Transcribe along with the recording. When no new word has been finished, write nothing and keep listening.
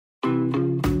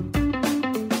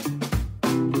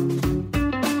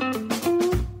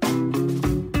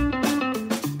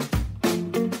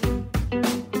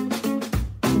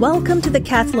Welcome to the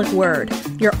Catholic Word,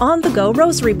 your on-the-go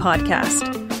rosary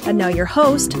podcast. And now your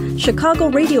host, Chicago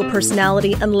radio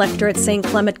personality and lector at St.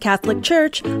 Clement Catholic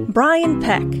Church, Brian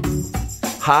Peck.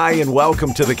 Hi, and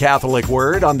welcome to the Catholic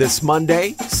Word on this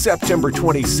Monday, September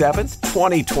 27th,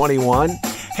 2021.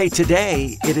 Hey,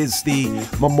 today it is the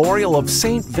memorial of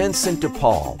St. Vincent de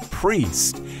Paul,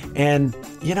 priest. And,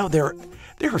 you know, there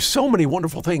are so many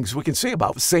wonderful things we can say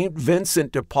about St.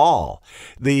 Vincent de Paul.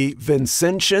 The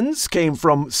Vincentians came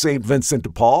from St. Vincent de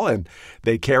Paul, and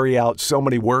they carry out so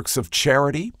many works of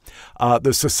charity.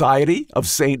 The Society of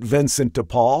St. Vincent de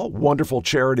Paul, wonderful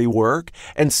charity work,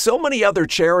 and so many other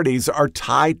charities are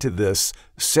tied to this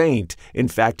saint. In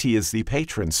fact, he is the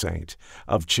patron saint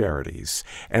of charities.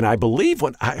 And I believe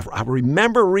when I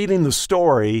remember reading the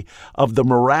story of the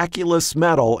miraculous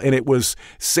medal, and it was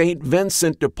St.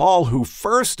 Vincent de Paul who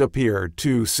first appeared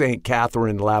to St.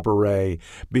 Catherine Labouré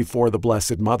before the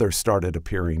Blessed Mother started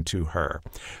appearing to her.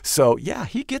 So yeah,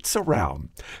 he gets around,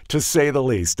 to say the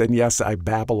least. And yes, I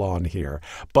babble on here.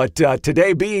 But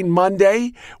today being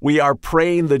Monday, we are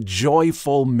praying the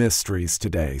joyful mysteries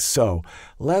today. So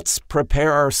let's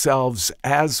prepare ourselves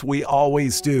as we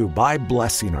always do by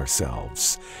blessing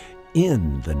ourselves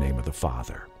in the name of the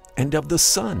Father and of the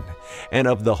Son and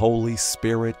of the Holy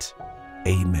Spirit.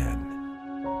 Amen.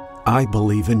 I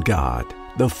believe in God,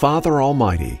 the Father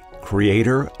Almighty,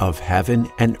 creator of heaven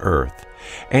and earth,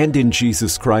 and in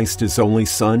Jesus Christ, his only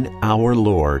Son, our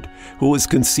Lord, who was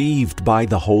conceived by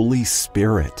the Holy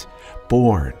Spirit,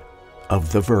 born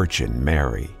of the Virgin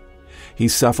Mary. He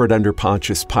suffered under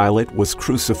Pontius Pilate, was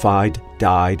crucified,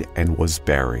 died, and was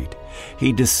buried.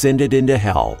 He descended into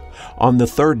hell. On the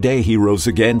third day he rose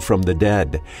again from the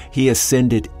dead. He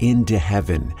ascended into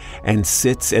heaven and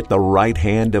sits at the right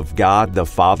hand of God the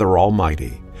Father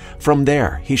Almighty. From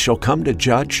there he shall come to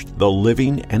judge the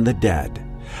living and the dead.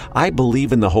 I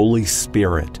believe in the Holy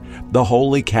Spirit, the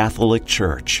Holy Catholic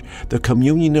Church, the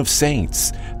communion of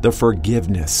saints, the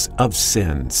forgiveness of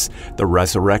sins, the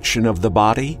resurrection of the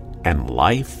body, and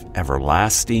life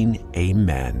everlasting.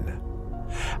 Amen.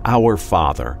 Our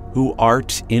Father, who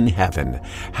art in heaven,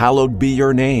 hallowed be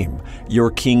your name. Your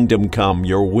kingdom come,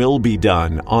 your will be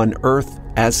done, on earth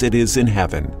as it is in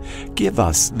heaven. Give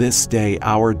us this day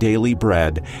our daily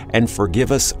bread, and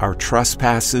forgive us our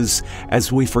trespasses,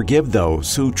 as we forgive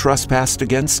those who trespass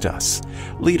against us.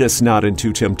 Lead us not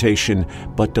into temptation,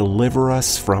 but deliver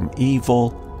us from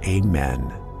evil.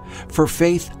 Amen. For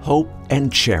faith, hope,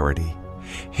 and charity.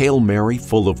 Hail Mary,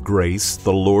 full of grace,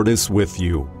 the Lord is with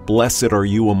you. Blessed are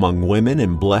you among women,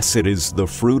 and blessed is the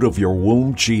fruit of your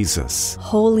womb, Jesus.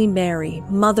 Holy Mary,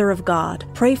 Mother of God,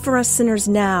 pray for us sinners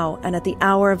now and at the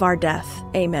hour of our death.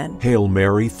 Amen. Hail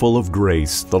Mary, full of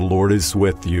grace, the Lord is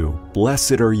with you.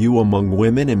 Blessed are you among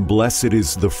women, and blessed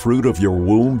is the fruit of your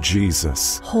womb,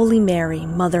 Jesus. Holy Mary,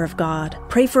 Mother of God,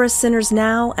 pray for us sinners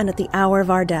now and at the hour of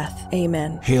our death.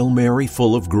 Amen. Hail Mary,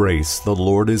 full of grace, the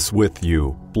Lord is with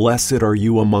you. Blessed are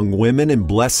you among women, and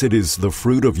blessed is the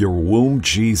fruit of your womb,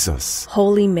 Jesus.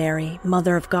 Holy Mary,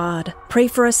 Mother of God, pray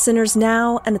for us sinners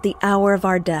now and at the hour of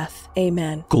our death.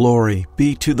 Amen. Glory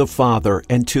be to the Father,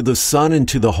 and to the Son, and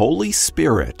to the Holy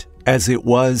Spirit, as it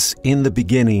was in the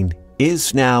beginning,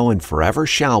 is now, and forever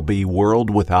shall be, world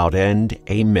without end.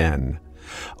 Amen.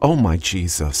 O my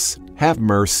Jesus, have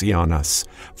mercy on us.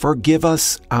 Forgive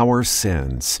us our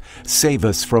sins. Save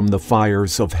us from the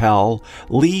fires of hell.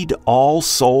 Lead all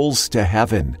souls to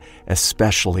heaven,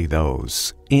 especially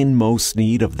those in most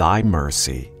need of thy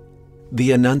mercy.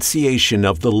 The Annunciation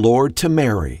of the Lord to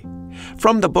Mary.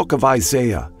 From the book of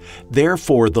Isaiah,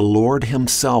 therefore the Lord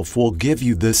himself will give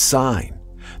you this sign.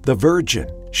 The virgin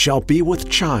shall be with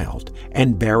child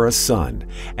and bear a son,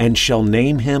 and shall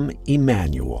name him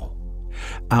Emmanuel.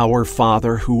 Our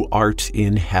Father, who art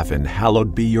in heaven,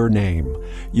 hallowed be your name.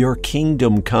 Your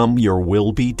kingdom come, your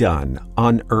will be done,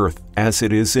 on earth as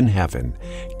it is in heaven.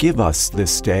 Give us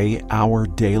this day our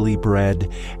daily bread,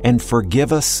 and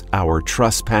forgive us our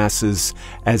trespasses,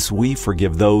 as we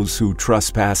forgive those who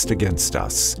trespass against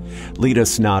us. Lead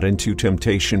us not into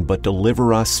temptation, but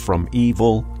deliver us from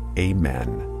evil.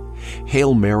 Amen.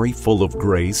 Hail Mary, full of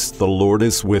grace, the Lord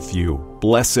is with you.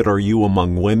 Blessed are you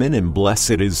among women, and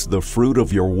blessed is the fruit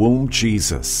of your womb,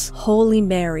 Jesus. Holy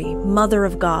Mary, Mother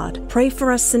of God, pray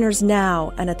for us sinners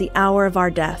now and at the hour of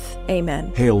our death.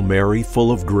 Amen. Hail Mary,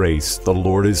 full of grace, the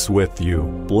Lord is with you.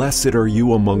 Blessed are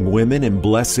you among women, and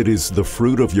blessed is the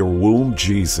fruit of your womb,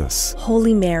 Jesus.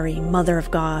 Holy Mary, Mother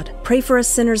of God, pray for us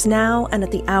sinners now and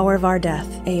at the hour of our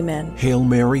death. Amen. Hail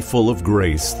Mary, full of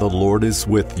grace, the Lord is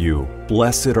with you.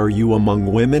 Blessed are you among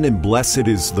women, and blessed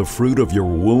is the fruit of your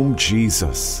womb, Jesus.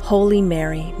 Jesus. Holy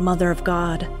Mary, Mother of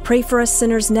God, pray for us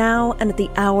sinners now and at the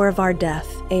hour of our death.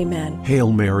 Amen.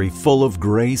 Hail Mary, full of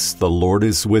grace, the Lord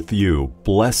is with you.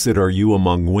 Blessed are you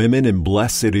among women, and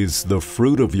blessed is the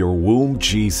fruit of your womb,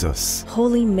 Jesus.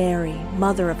 Holy Mary,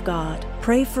 Mother of God,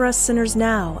 pray for us sinners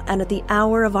now and at the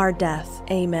hour of our death.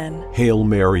 Amen. Hail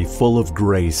Mary, full of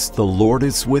grace, the Lord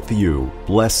is with you.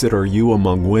 Blessed are you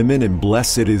among women, and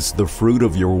blessed is the fruit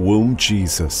of your womb,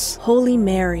 Jesus. Holy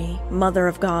Mary, Mother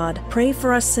of God, pray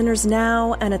for us sinners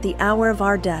now and at the hour of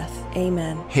our death.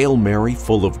 Amen. Hail Mary,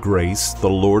 full of grace, the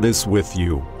Lord is with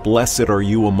you. Blessed are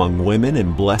you among women,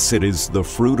 and blessed is the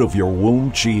fruit of your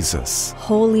womb, Jesus.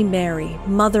 Holy Mary,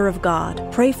 Mother of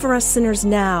God, pray for us sinners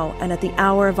now and at the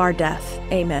hour of our death.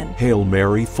 Amen. Hail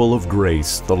Mary, full of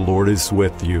grace, the Lord is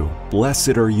with you.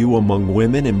 Blessed are you among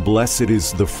women, and blessed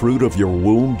is the fruit of your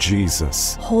womb,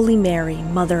 Jesus. Holy Mary,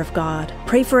 Mother of God,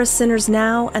 pray for us sinners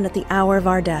now and at the hour of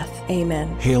our death. Amen.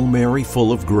 Hail Mary,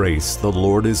 full of grace, the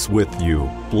Lord is with you.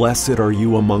 Blessed are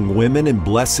you among women, and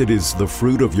blessed is the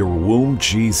fruit of your womb,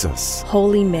 Jesus.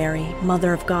 Holy Mary,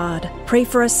 Mother of God, pray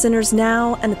for us sinners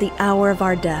now and at the hour of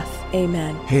our death.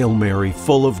 Amen. Hail Mary,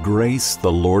 full of grace,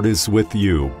 the Lord is with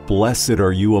you. Blessed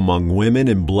are you among women,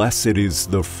 and blessed is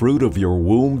the fruit of your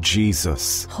womb,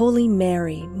 Jesus. Holy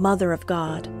Mary, Mother of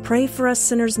God, pray for us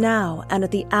sinners now and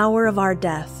at the hour of our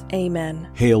death. Amen.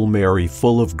 Hail Mary,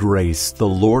 full of grace, the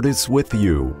Lord is with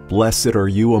you. Blessed are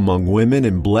you among women,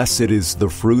 and blessed is the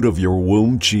fruit of your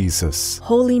womb, Jesus.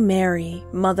 Holy Mary,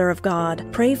 Mother of God,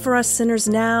 pray for us sinners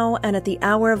now and at the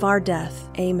hour of our death.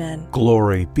 Amen.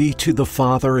 Glory be to the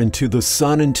Father, and to the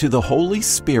Son, and to the Holy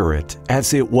Spirit,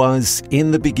 as it was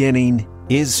in the beginning,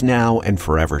 is now, and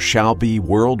forever shall be,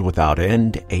 world without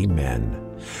end.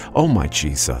 Amen. O my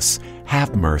Jesus,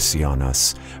 have mercy on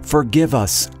us. Forgive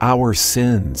us our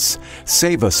sins.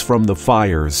 Save us from the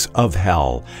fires of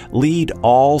hell. Lead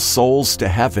all souls to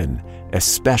heaven,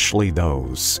 especially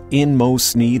those in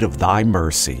most need of thy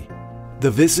mercy.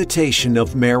 The visitation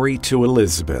of Mary to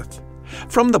Elizabeth.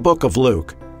 From the book of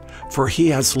Luke. For he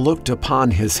has looked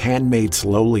upon his handmaid's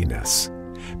lowliness.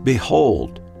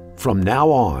 Behold, from now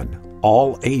on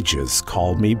all ages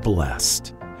call me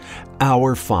blessed.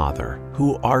 Our Father,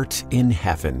 who art in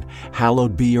heaven,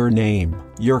 hallowed be your name.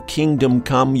 Your kingdom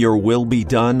come, your will be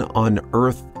done on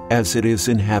earth as it is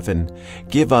in heaven.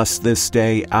 Give us this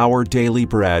day our daily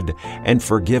bread, and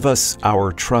forgive us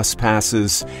our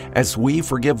trespasses, as we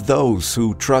forgive those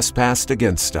who trespass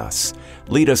against us.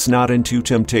 Lead us not into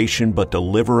temptation, but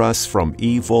deliver us from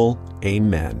evil.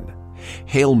 Amen.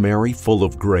 Hail Mary, full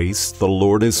of grace, the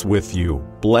Lord is with you.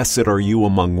 Blessed are you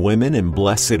among women, and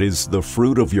blessed is the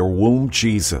fruit of your womb,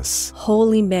 Jesus.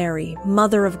 Holy Mary,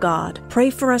 Mother of God, pray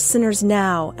for us sinners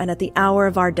now and at the hour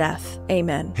of our death.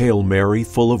 Amen. Hail Mary,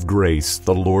 full of grace,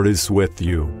 the Lord is with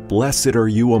you. Blessed are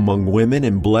you among women,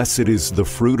 and blessed is the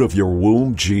fruit of your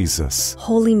womb, Jesus.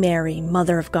 Holy Mary,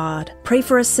 Mother of God, pray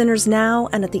for us sinners now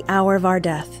and at the hour of our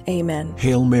death. Amen.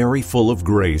 Hail Mary, full of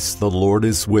grace, the Lord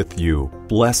is with you.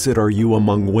 Blessed are you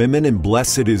among women, and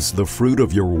blessed is the fruit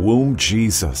of your womb,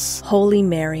 Jesus. Holy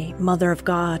Mary, Mother of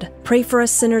God, pray for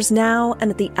us sinners now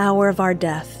and at the hour of our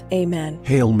death. Amen.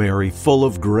 Hail Mary, full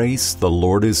of grace, the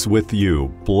Lord is with you.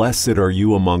 Blessed are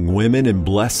you among women, and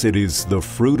blessed is the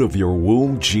fruit of your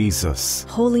womb, Jesus.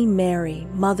 Holy Mary,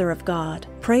 Mother of God,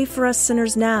 pray for us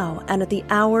sinners now and at the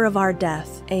hour of our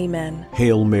death. Amen.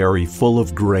 Hail Mary, full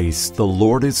of grace, the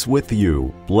Lord is with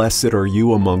you. Blessed are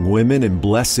you among women, and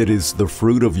blessed is the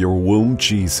fruit of your womb,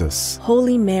 Jesus.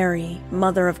 Holy Mary,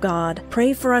 Mother of God,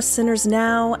 pray for us sinners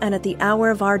now and at the hour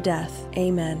of our death.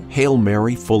 Amen. Hail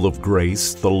Mary, full of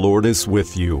grace, the Lord is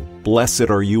with you. Blessed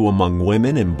are you among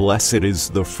women, and blessed is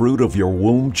the fruit of your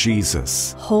womb,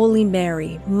 Jesus. Holy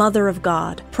Mary, Mother of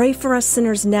God, pray for us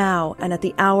sinners now and at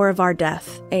the hour of our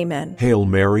death. Amen. Hail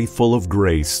Mary, full of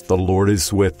grace, the Lord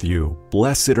is with you.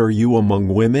 Blessed are you among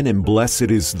women, and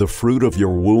blessed is the fruit of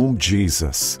your womb,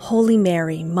 Jesus. Holy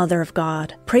Mary, Mother of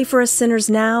God, pray for us sinners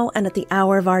now and at the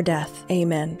hour of our death.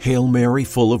 Amen. Hail Mary,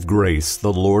 full of grace,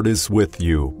 the Lord is with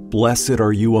you. Blessed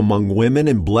are you among women,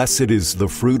 and blessed is the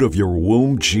fruit of your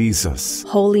womb, Jesus.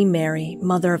 Holy Mary,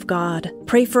 Mother of God,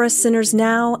 pray for us sinners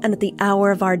now and at the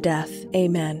hour of our death.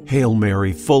 Amen. Hail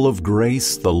Mary, full of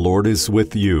grace, the Lord is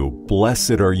with you.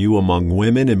 Blessed are you among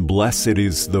women, and blessed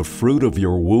is the fruit of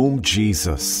your womb,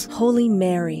 Jesus. Holy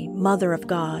Mary, Mother of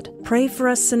God, pray for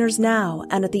us sinners now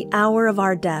and at the hour of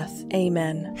our death.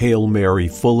 Amen. Hail Mary,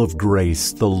 full of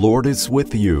grace, the Lord is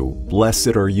with you.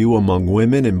 Blessed are you among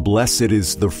women, and blessed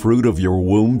is the fruit of your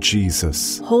womb,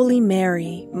 Jesus. Holy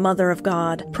Mary, Mother of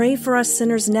God, pray for us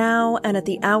sinners now and at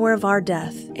the hour of our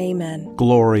death. Amen.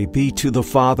 Glory be to the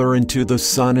Father, and to the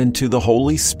Son, and to the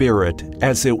Holy Spirit,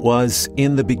 as it was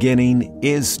in the beginning,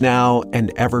 is now,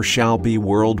 and ever shall be,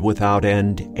 world without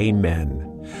end. Amen.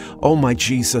 O my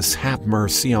Jesus, have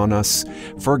mercy on us.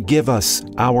 Forgive us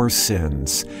our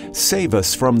sins. Save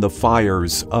us from the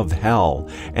fires of hell,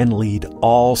 and lead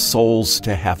all souls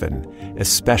to heaven,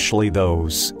 especially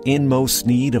those in most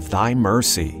need of thy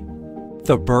mercy.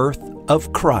 The birth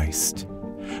of Christ.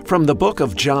 From the book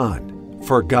of John.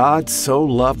 For God so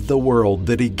loved the world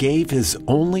that he gave his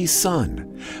only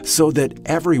Son, so that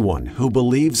everyone who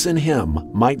believes in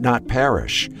him might not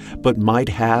perish, but might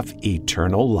have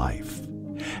eternal life.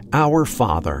 Our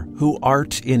Father, who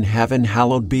art in heaven,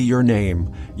 hallowed be your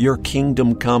name. Your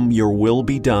kingdom come, your will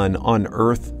be done on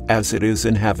earth as it is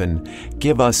in heaven.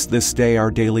 Give us this day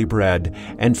our daily bread,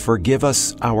 and forgive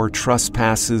us our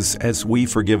trespasses as we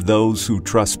forgive those who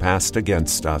trespass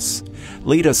against us.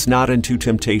 Lead us not into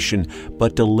temptation,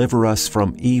 but deliver us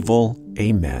from evil.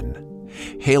 Amen.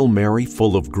 Hail Mary,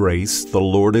 full of grace, the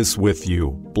Lord is with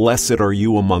you. Blessed are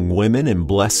you among women, and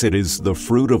blessed is the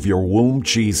fruit of your womb,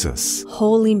 Jesus.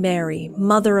 Holy Mary,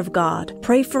 Mother of God,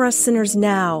 pray for us sinners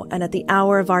now and at the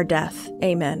hour of our death.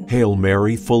 Amen. Hail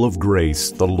Mary, full of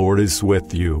grace, the Lord is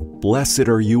with you. Blessed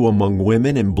are you among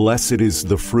women, and blessed is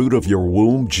the fruit of your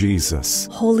womb, Jesus.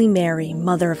 Holy Mary,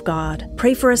 Mother of God,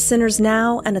 pray for us sinners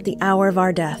now and at the hour of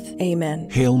our death. Amen.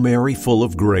 Hail Mary, full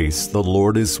of grace, the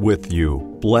Lord is with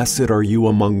you. Blessed are you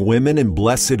among women, and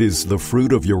blessed is the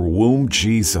fruit of your womb,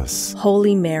 Jesus.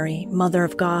 Holy Mary, Mother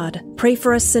of God, pray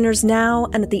for us sinners now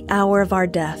and at the hour of our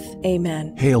death.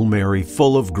 Amen. Hail Mary,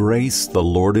 full of grace, the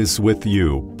Lord is with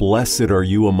you. Blessed are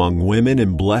you among women,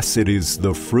 and blessed is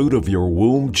the fruit of your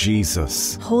womb,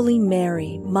 Jesus. Holy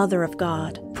Mary, Mother of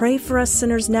God, pray for us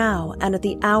sinners now and at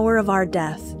the hour of our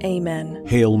death. Amen.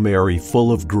 Hail Mary,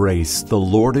 full of grace, the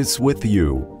Lord is with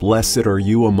you. Blessed are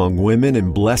you among women,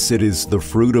 and blessed is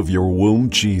the fruit of your womb,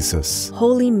 Jesus.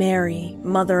 Holy Mary,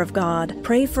 Mother of God,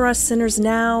 pray for us sinners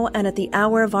now and at the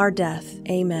hour of our death.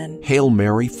 Amen. Hail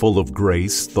Mary, full of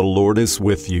grace, the Lord is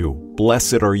with you.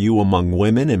 Blessed are you among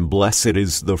women, and blessed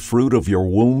is the fruit of your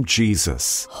womb,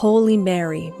 Jesus. Holy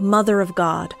Mary, Mother of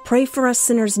God, pray for us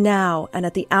sinners now and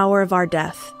at the hour of our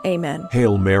death. Amen.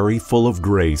 Hail Mary, full of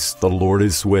grace, the Lord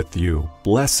is with you.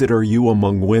 Blessed are you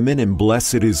among women, and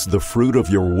blessed is the fruit of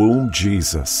your womb,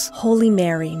 Jesus. Holy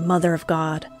Mary, Mother of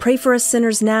God, pray for us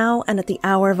sinners now and at the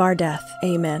hour of our death.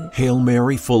 Amen. Hail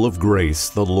Mary, full of grace,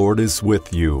 the Lord is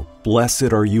with you.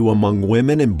 Blessed are you among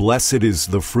women, and blessed is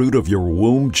the fruit of your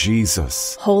womb,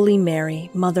 Jesus. Holy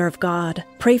Mary, Mother of God,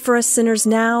 pray for us sinners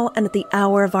now and at the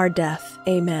hour of our death.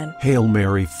 Amen. Hail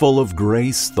Mary, full of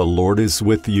grace, the Lord is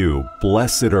with you.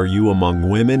 Blessed are you among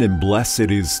women, and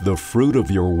blessed is the fruit of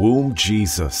your womb,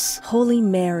 Jesus. Holy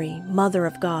Mary, Mother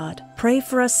of God, pray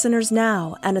for us sinners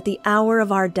now and at the hour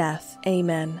of our death.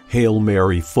 Amen. Hail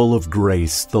Mary, full of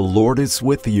grace, the Lord is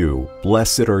with you.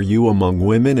 Blessed are you among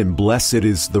women, and blessed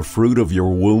is the fruit of your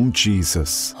womb,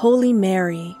 Jesus. Holy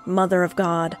Mary, Mother of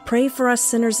God, pray for us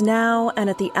sinners now and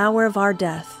at the hour of our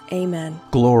death. Amen.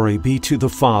 Glory be to the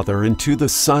Father, and to the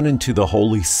Son, and to the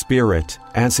Holy Spirit,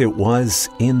 as it was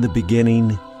in the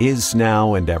beginning, is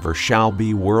now, and ever shall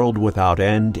be, world without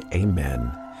end.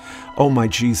 Amen. O my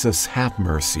Jesus, have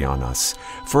mercy on us.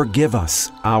 Forgive us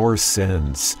our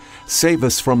sins. Save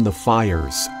us from the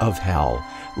fires of hell.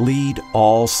 Lead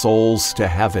all souls to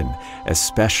heaven,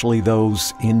 especially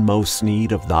those in most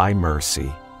need of thy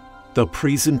mercy. The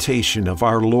presentation of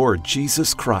our Lord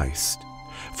Jesus Christ.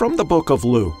 From the book of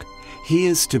Luke. He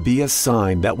is to be a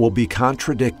sign that will be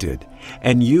contradicted,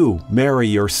 and you, Mary,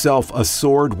 yourself a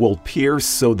sword will pierce,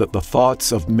 so that the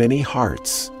thoughts of many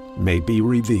hearts may be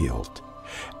revealed.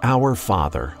 Our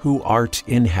Father, who art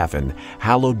in heaven,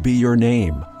 hallowed be your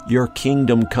name. Your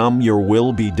kingdom come, your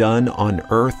will be done on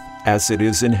earth as it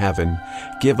is in heaven.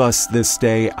 Give us this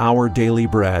day our daily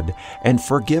bread, and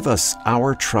forgive us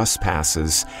our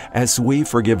trespasses, as we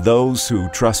forgive those who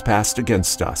trespass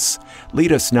against us.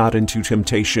 Lead us not into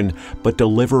temptation, but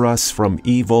deliver us from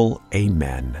evil.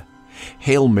 Amen.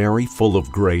 Hail Mary, full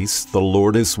of grace, the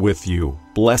Lord is with you.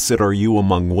 Blessed are you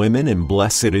among women, and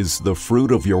blessed is the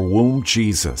fruit of your womb,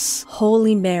 Jesus.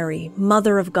 Holy Mary,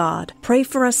 Mother of God, pray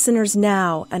for us sinners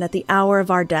now and at the hour of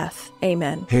our death.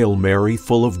 Amen. Hail Mary,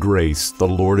 full of grace, the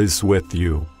Lord is with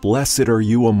you. Blessed are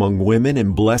you among women,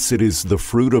 and blessed is the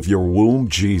fruit of your womb,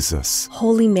 Jesus.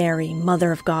 Holy Mary,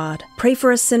 Mother of God, pray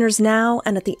for us sinners now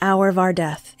and at the hour of our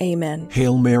death. Amen.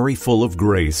 Hail Mary, full of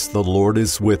grace, the Lord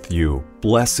is with you.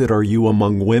 Blessed are you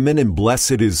among women, and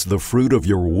blessed is the fruit of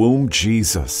your womb,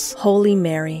 Jesus. Holy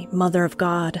Mary, Mother of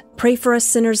God, pray for us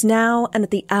sinners now and at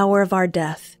the hour of our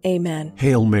death. Amen.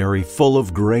 Hail Mary, full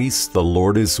of grace, the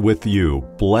Lord is with you.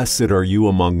 Blessed are you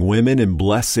among women, and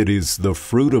blessed is the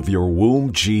fruit of your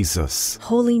womb, Jesus.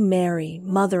 Holy Mary,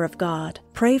 Mother of God,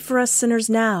 pray for us sinners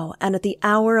now and at the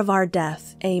hour of our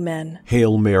death. Amen.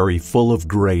 Hail Mary, full of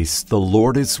grace, the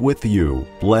Lord is with you.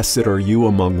 Blessed are you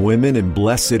among women, and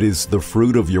blessed is the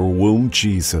fruit of your womb,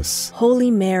 Jesus.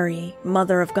 Holy Mary,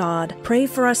 Mother of God, pray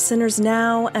for us sinners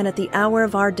now and at the hour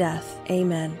of our death.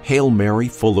 Amen. Hail Mary,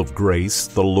 full of grace,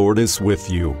 the Lord is with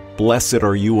you. Blessed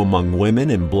are you among women,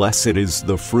 and blessed is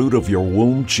the fruit of your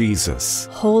womb, Jesus.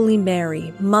 Holy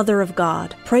Mary, Mother of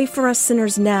God, pray for us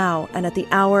sinners now and at the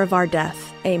hour of our death.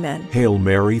 Amen. Hail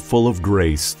Mary, full of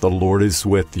grace, the Lord is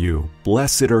with you.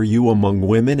 Blessed are you among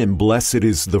women, and blessed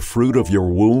is the fruit of your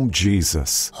womb,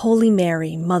 Jesus. Holy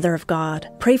Mary, Mother of God,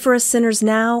 pray for us sinners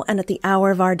now and at the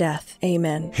hour of our death.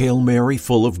 Amen. Hail Mary,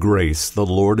 full of grace, the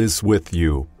Lord is with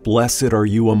you. Blessed are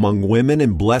you among women,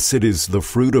 and blessed is the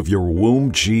fruit of your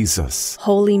womb, Jesus.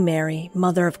 Holy Mary,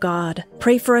 Mother of God,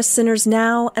 pray for us sinners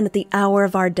now and at the hour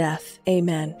of our death.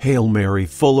 Amen. Hail Mary,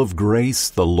 full of grace,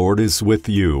 the Lord is with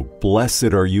you.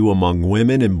 Blessed are you among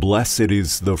women, and blessed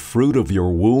is the fruit of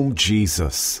your womb,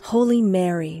 Jesus. Holy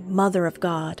Mary, Mother of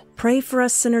God, pray for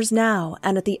us sinners now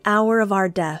and at the hour of our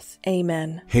death.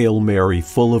 Amen. Hail Mary,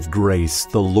 full of grace,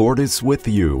 the Lord is with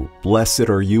you. Blessed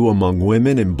are you among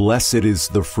women, and blessed is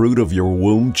the fruit of your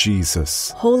womb,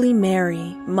 Jesus. Holy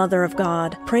Mary, Mother of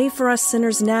God, pray for us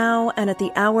sinners now and at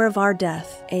the hour of our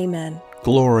death. Amen.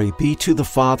 Glory be to the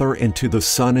Father, and to the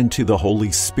Son, and to the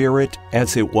Holy Spirit,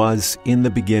 as it was in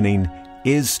the beginning,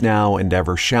 is now, and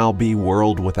ever shall be,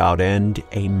 world without end.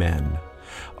 Amen.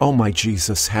 O my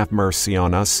Jesus, have mercy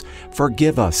on us,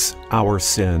 forgive us our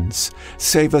sins,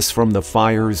 save us from the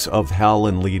fires of hell,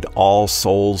 and lead all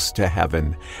souls to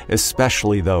heaven,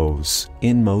 especially those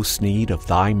in most need of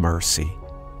thy mercy.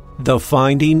 The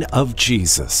finding of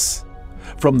Jesus.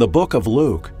 From the book of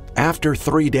Luke, after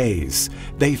 3 days,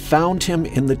 they found him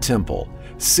in the temple,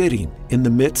 sitting in the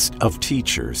midst of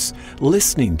teachers,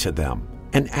 listening to them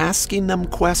and asking them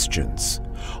questions.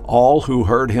 All who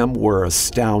heard him were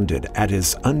astounded at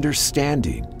his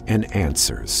understanding and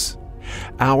answers.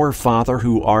 Our Father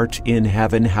who art in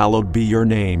heaven, hallowed be your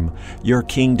name. Your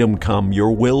kingdom come,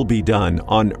 your will be done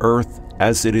on earth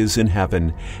as it is in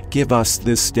heaven. Give us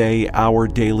this day our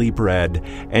daily bread,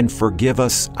 and forgive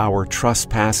us our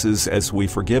trespasses as we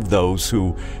forgive those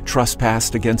who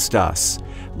trespass against us.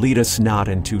 Lead us not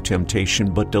into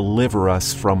temptation, but deliver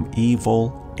us from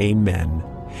evil. Amen.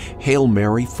 Hail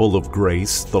Mary, full of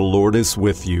grace, the Lord is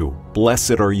with you.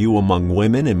 Blessed are you among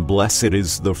women, and blessed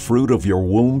is the fruit of your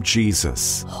womb,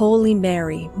 Jesus. Holy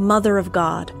Mary, Mother of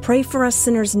God, pray for us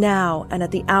sinners now and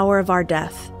at the hour of our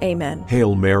death. Amen.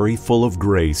 Hail Mary, full of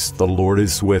grace, the Lord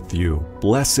is with you.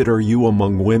 Blessed are you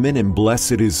among women, and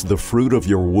blessed is the fruit of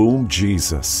your womb,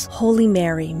 Jesus. Holy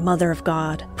Mary, Mother of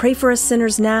God, pray for us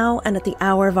sinners now and at the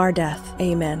hour of our death.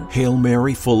 Amen. Hail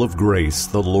Mary, full of grace,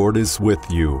 the Lord is with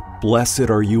you. Blessed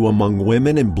are you among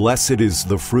women, and blessed is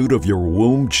the fruit of your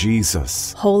womb,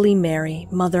 Jesus. Holy Mary,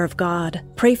 Mother of God,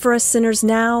 pray for us sinners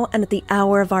now and at the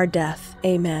hour of our death.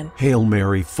 Amen. Hail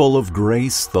Mary, full of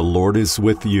grace, the Lord is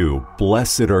with you.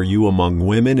 Blessed are you among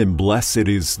women, and blessed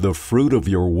is the fruit of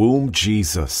your womb,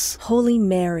 Jesus. Holy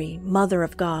Mary, Mother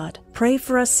of God, pray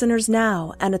for us sinners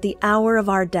now and at the hour of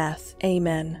our death.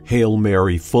 Amen. Hail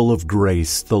Mary, full of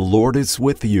grace, the Lord is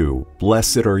with you.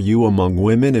 Blessed are you among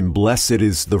women, and blessed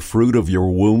is the fruit of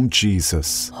your womb,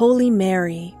 Jesus. Holy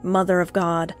Mary, Mother of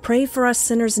God, pray for us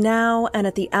sinners now and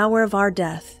at the hour of our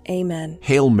death. Amen.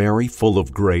 Hail Mary, full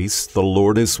of grace, the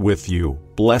Lord is with you.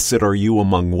 Blessed are you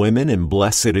among women, and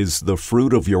blessed is the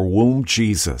fruit of your womb,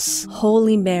 Jesus.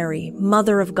 Holy Mary,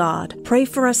 Mother of God, pray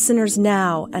for us sinners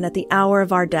now and at the hour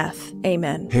of our death.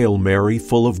 Amen. Hail Mary,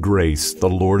 full of grace, the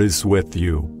Lord is with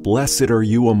you. Blessed are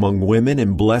you among women,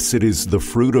 and blessed is the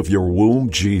fruit of your womb,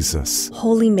 Jesus.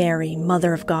 Holy Mary,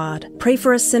 Mother of God, pray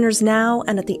for us sinners now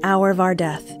and at the hour of our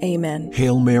death. Amen.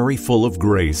 Hail Mary, full of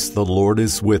grace, the Lord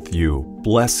is with you.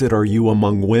 Blessed are you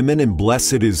among women, and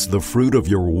blessed is the fruit of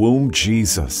your womb, Jesus.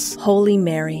 Jesus. Holy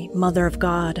Mary, Mother of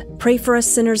God, pray for us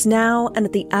sinners now and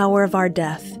at the hour of our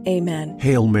death. Amen.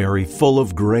 Hail Mary, full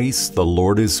of grace, the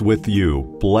Lord is with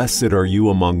you. Blessed are you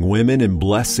among women, and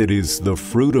blessed is the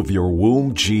fruit of your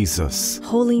womb, Jesus.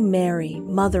 Holy Mary,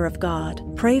 Mother of God,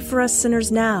 pray for us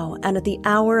sinners now and at the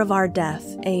hour of our death.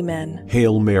 Amen.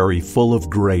 Hail Mary, full of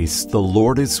grace, the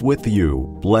Lord is with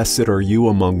you. Blessed are you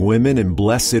among women, and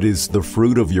blessed is the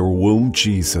fruit of your womb,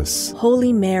 Jesus.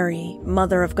 Holy Mary,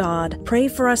 Mother of God, pray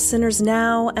for us sinners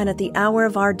now and at the hour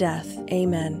of our death.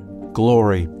 Amen.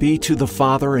 Glory be to the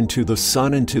Father, and to the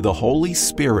Son, and to the Holy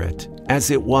Spirit,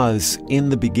 as it was in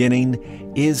the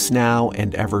beginning, is now,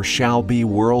 and ever shall be,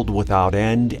 world without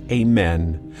end.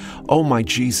 Amen. O my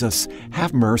Jesus,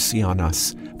 have mercy on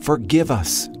us. Forgive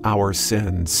us our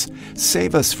sins.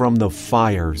 Save us from the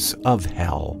fires of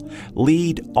hell.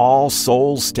 Lead all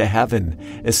souls to heaven,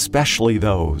 especially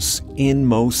those in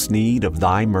most need of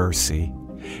thy mercy.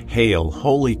 Hail,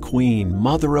 Holy Queen,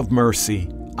 Mother of Mercy,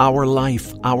 our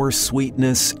life, our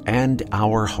sweetness, and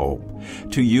our hope.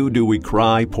 To you do we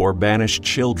cry, poor banished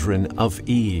children of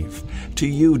Eve. To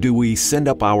you do we send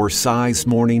up our sighs,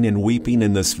 mourning and weeping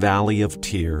in this valley of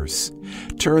tears.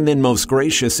 Turn then, most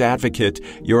gracious Advocate,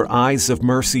 your eyes of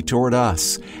mercy toward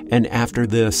us, and after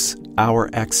this, our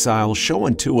exile, show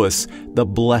unto us the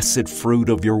blessed fruit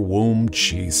of your womb,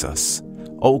 Jesus.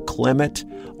 O clement,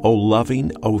 O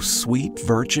loving, O sweet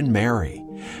Virgin Mary,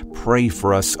 pray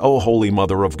for us, O Holy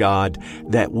Mother of God,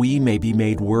 that we may be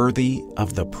made worthy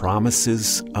of the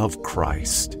promises of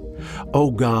Christ. O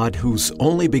God, whose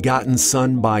only begotten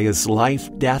Son by his life,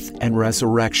 death, and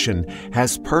resurrection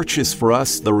has purchased for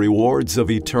us the rewards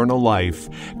of eternal life,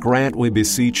 grant, we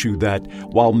beseech you, that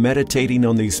while meditating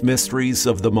on these mysteries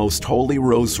of the most holy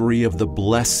rosary of the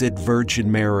Blessed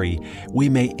Virgin Mary, we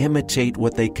may imitate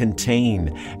what they contain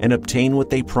and obtain what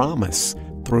they promise.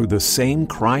 Through the same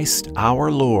Christ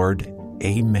our Lord.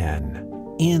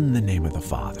 Amen. In the name of the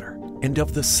Father, and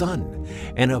of the Son,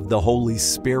 and of the Holy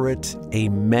Spirit.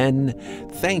 Amen.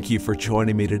 Thank you for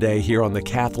joining me today here on the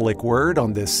Catholic Word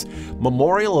on this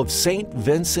memorial of St.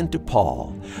 Vincent de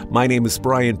Paul. My name is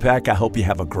Brian Peck. I hope you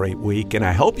have a great week, and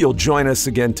I hope you'll join us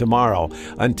again tomorrow.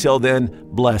 Until then,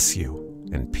 bless you,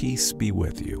 and peace be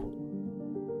with you.